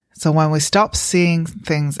So when we stop seeing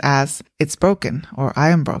things as it's broken or I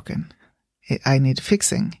am broken, I need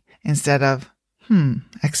fixing, instead of,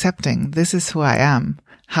 accepting this is who I am.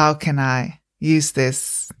 How can I use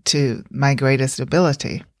this to my greatest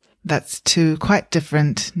ability? That's two quite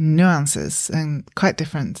different nuances and quite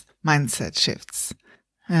different mindset shifts.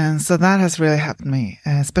 And so that has really helped me,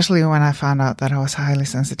 especially when I found out that I was highly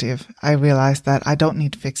sensitive. I realized that I don't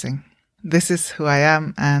need fixing. This is who I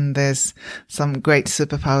am, and there's some great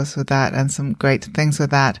superpowers with that and some great things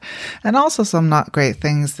with that, and also some not great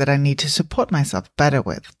things that I need to support myself better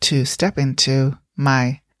with to step into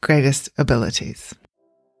my greatest abilities.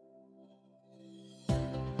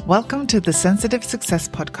 Welcome to the Sensitive Success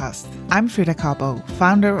Podcast. I'm Frida Cabo,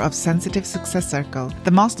 founder of Sensitive Success Circle, the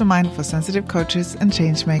mastermind for sensitive coaches and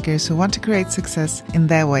changemakers who want to create success in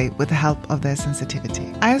their way with the help of their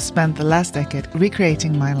sensitivity. I have spent the last decade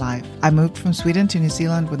recreating my life. I moved from Sweden to New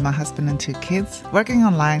Zealand with my husband and 2 kids, working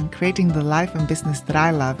online, creating the life and business that I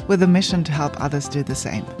love with a mission to help others do the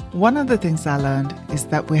same. One of the things I learned is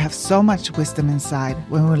that we have so much wisdom inside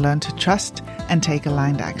when we learn to trust and take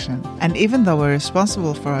aligned action. And even though we're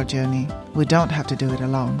responsible for our journey, we don't have to do it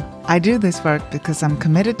alone. I do this work because I'm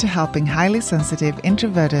committed to helping highly sensitive,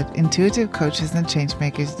 introverted, intuitive coaches and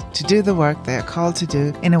changemakers to do the work they are called to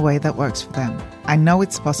do in a way that works for them. I know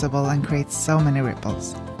it's possible and creates so many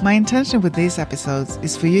ripples. My intention with these episodes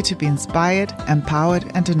is for you to be inspired, empowered,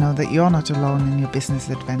 and to know that you're not alone in your business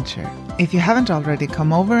adventure. If you haven't already,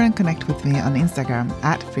 come over and connect with me on Instagram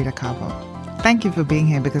at Frida Cabo. Thank you for being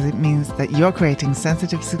here, because it means that you're creating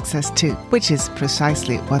sensitive success too, which is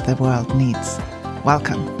precisely what the world needs.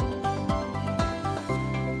 Welcome.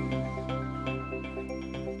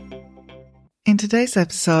 In today's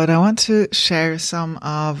episode, I want to share some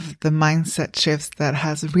of the mindset shifts that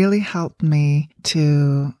has really helped me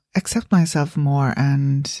to accept myself more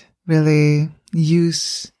and really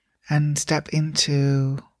use and step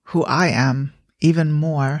into who I am even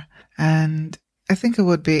more. And I think it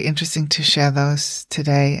would be interesting to share those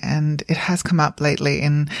today, and it has come up lately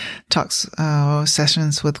in talks or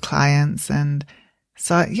sessions with clients, and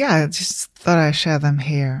so I just thought I'd share them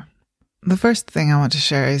here. The first thing I want to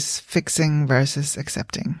share is fixing versus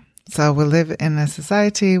accepting. So we live in a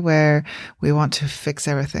society where we want to fix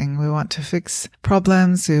everything. We want to fix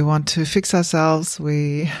problems. We want to fix ourselves.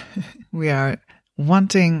 We are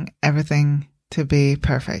wanting everything to be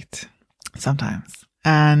perfect sometimes,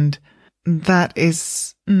 and that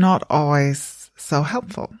is not always so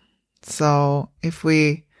helpful. So if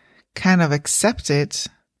we kind of accept it,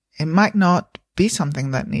 it might not be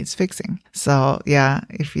something that needs fixing. So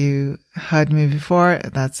if you heard me before,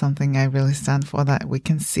 that's something I really stand for, that we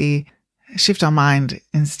can shift our mind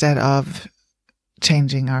instead of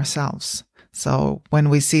changing ourselves. So when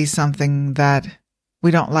we see something that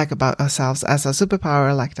we don't like about ourselves as a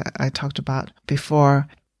superpower, like I talked about before,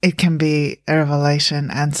 it can be a revelation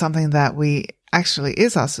and something that we actually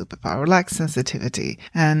is our superpower, like sensitivity.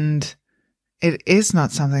 And it is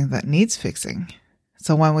not something that needs fixing.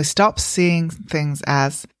 So when we stop seeing things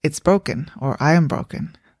as it's broken or I am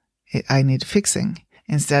broken, I need fixing,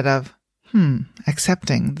 instead of,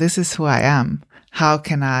 accepting this is who I am. How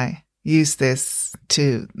can I use this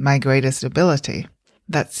to my greatest ability?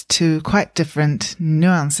 That's two quite different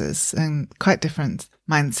nuances and quite different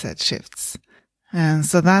mindset shifts. And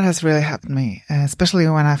so that has really helped me, especially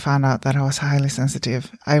when I found out that I was highly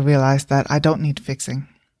sensitive. I realized that I don't need fixing.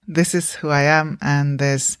 This is who I am, and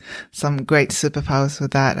there's some great superpowers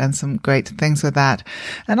with that and some great things with that,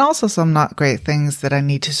 and also some not great things that I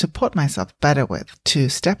need to support myself better with to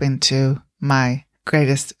step into my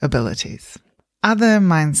greatest abilities. Other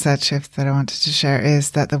mindset shift that I wanted to share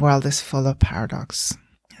is that the world is full of paradox.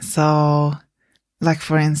 So, like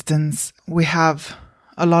for instance, we have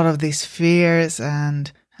a lot of these fears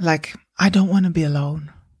and I don't want to be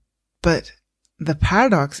alone. But the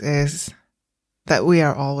paradox is that we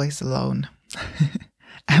are always alone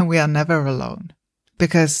and we are never alone,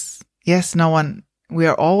 because we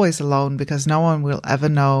are always alone because no one will ever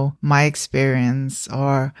know my experience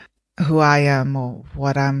or who I am or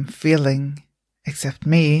what I'm feeling except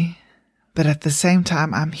me. But at the same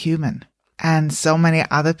time, I'm human. And so many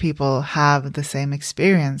other people have the same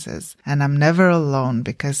experiences. And I'm never alone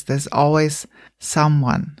because there's always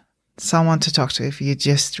someone to talk to if you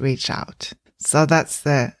just reach out. So that's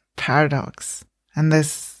the paradox. And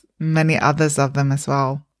there's many others of them as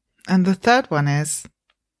well. And the third one is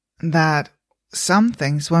that some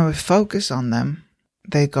things, when we focus on them,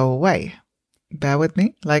 they go away. Bear with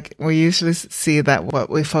me. We usually see that what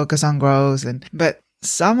we focus on grows, but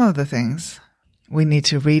some of the things we need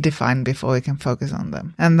to redefine before we can focus on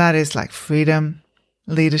them. And that is freedom,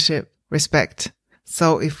 leadership, respect,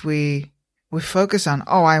 So if we focus on,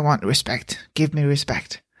 oh, I want respect, give me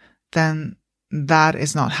respect, then that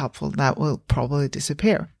is not helpful. That will probably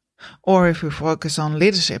disappear. Or if we focus on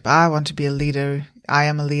leadership, I want to be a leader, I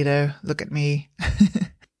am a leader, look at me.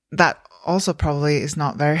 That also probably is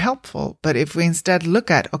not very helpful. But if we instead look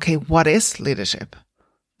at, okay, what is leadership?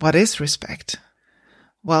 What is respect?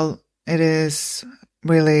 Well, it is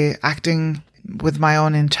really acting with my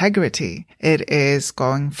own integrity. It is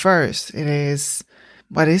going first. It is,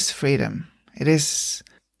 what is freedom? It is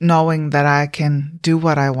knowing that I can do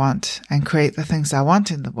what I want and create the things I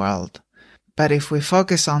want in the world. But if we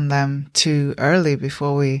focus on them too early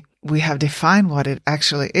before we have defined what it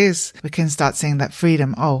actually is, we can start seeing that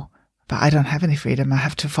freedom, oh, but I don't have any freedom. I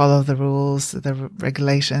have to follow the rules, the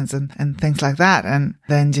regulations and things like that. And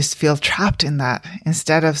then just feel trapped in that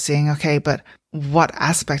instead of seeing, okay, but what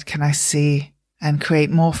aspect can I see and create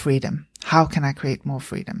more freedom? How can I create more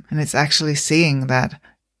freedom? And it's actually seeing that,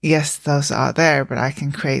 yes, those are there, but I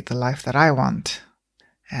can create the life that I want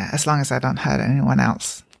as long as I don't hurt anyone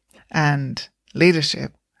else. And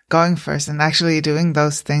leadership, going first and actually doing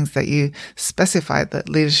those things that you specified that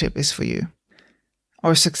leadership is for you.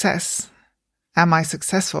 Or success. Am I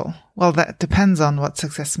successful? Well, that depends on what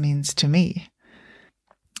success means to me.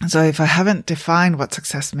 So if I haven't defined what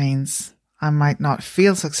success means, I might not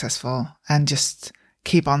feel successful and just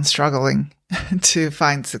keep on struggling to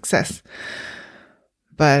find success.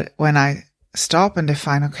 But when I stop and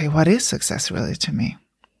define, okay, what is success really to me?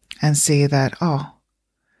 And see that, oh,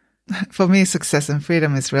 for me, success and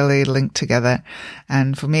freedom is really linked together.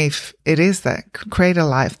 And for me, it is that create a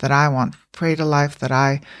life that I want, create a life that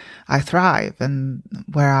I thrive and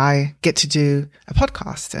where I get to do a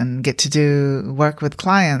podcast and get to do work with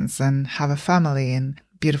clients and have a family in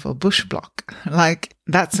beautiful bush block. Like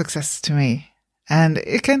that's success to me. And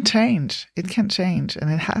it can change. It can change. And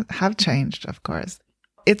it have changed, of course.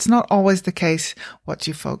 It's not always the case what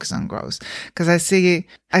you focus on grows. Because I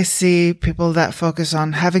see people that focus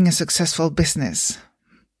on having a successful business.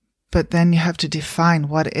 But then you have to define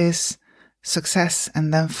what is success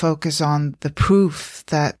and then focus on the proof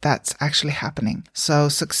that that's actually happening. So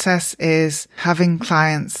success is having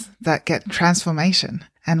clients that get transformation.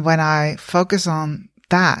 And when I focus on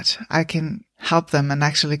that, I can help them and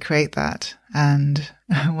actually create that. And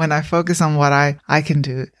when I focus on what I can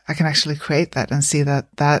do, I can actually create that and see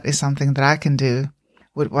that that is something that I can do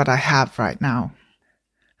with what I have right now.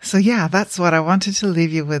 So yeah, that's what I wanted to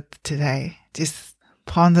leave you with today. Just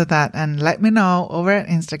ponder that and let me know over at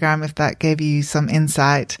Instagram if that gave you some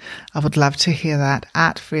insight. I would love to hear that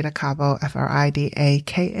at Frida Kabo,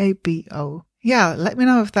 FRIDAKABO. Yeah, let me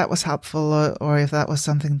know if that was helpful or if that was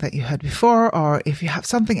something that you heard before, or if you have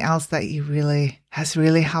something else that has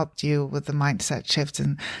really helped you with the mindset shift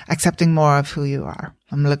and accepting more of who you are.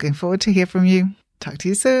 I'm looking forward to hear from you. Talk to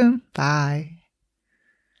you soon. Bye.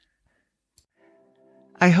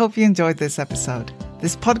 I hope you enjoyed this episode.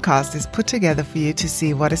 This podcast is put together for you to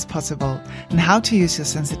see what is possible and how to use your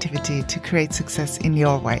sensitivity to create success in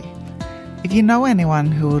your way. If you know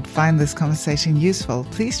anyone who would find this conversation useful,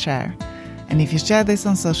 please share. And if you share this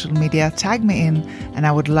on social media, tag me in and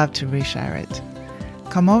I would love to reshare it.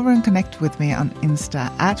 Come over and connect with me on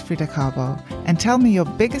Insta at Frida Kabo and tell me your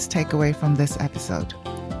biggest takeaway from this episode.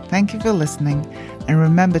 Thank you for listening and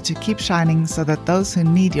remember to keep shining so that those who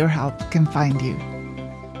need your help can find you.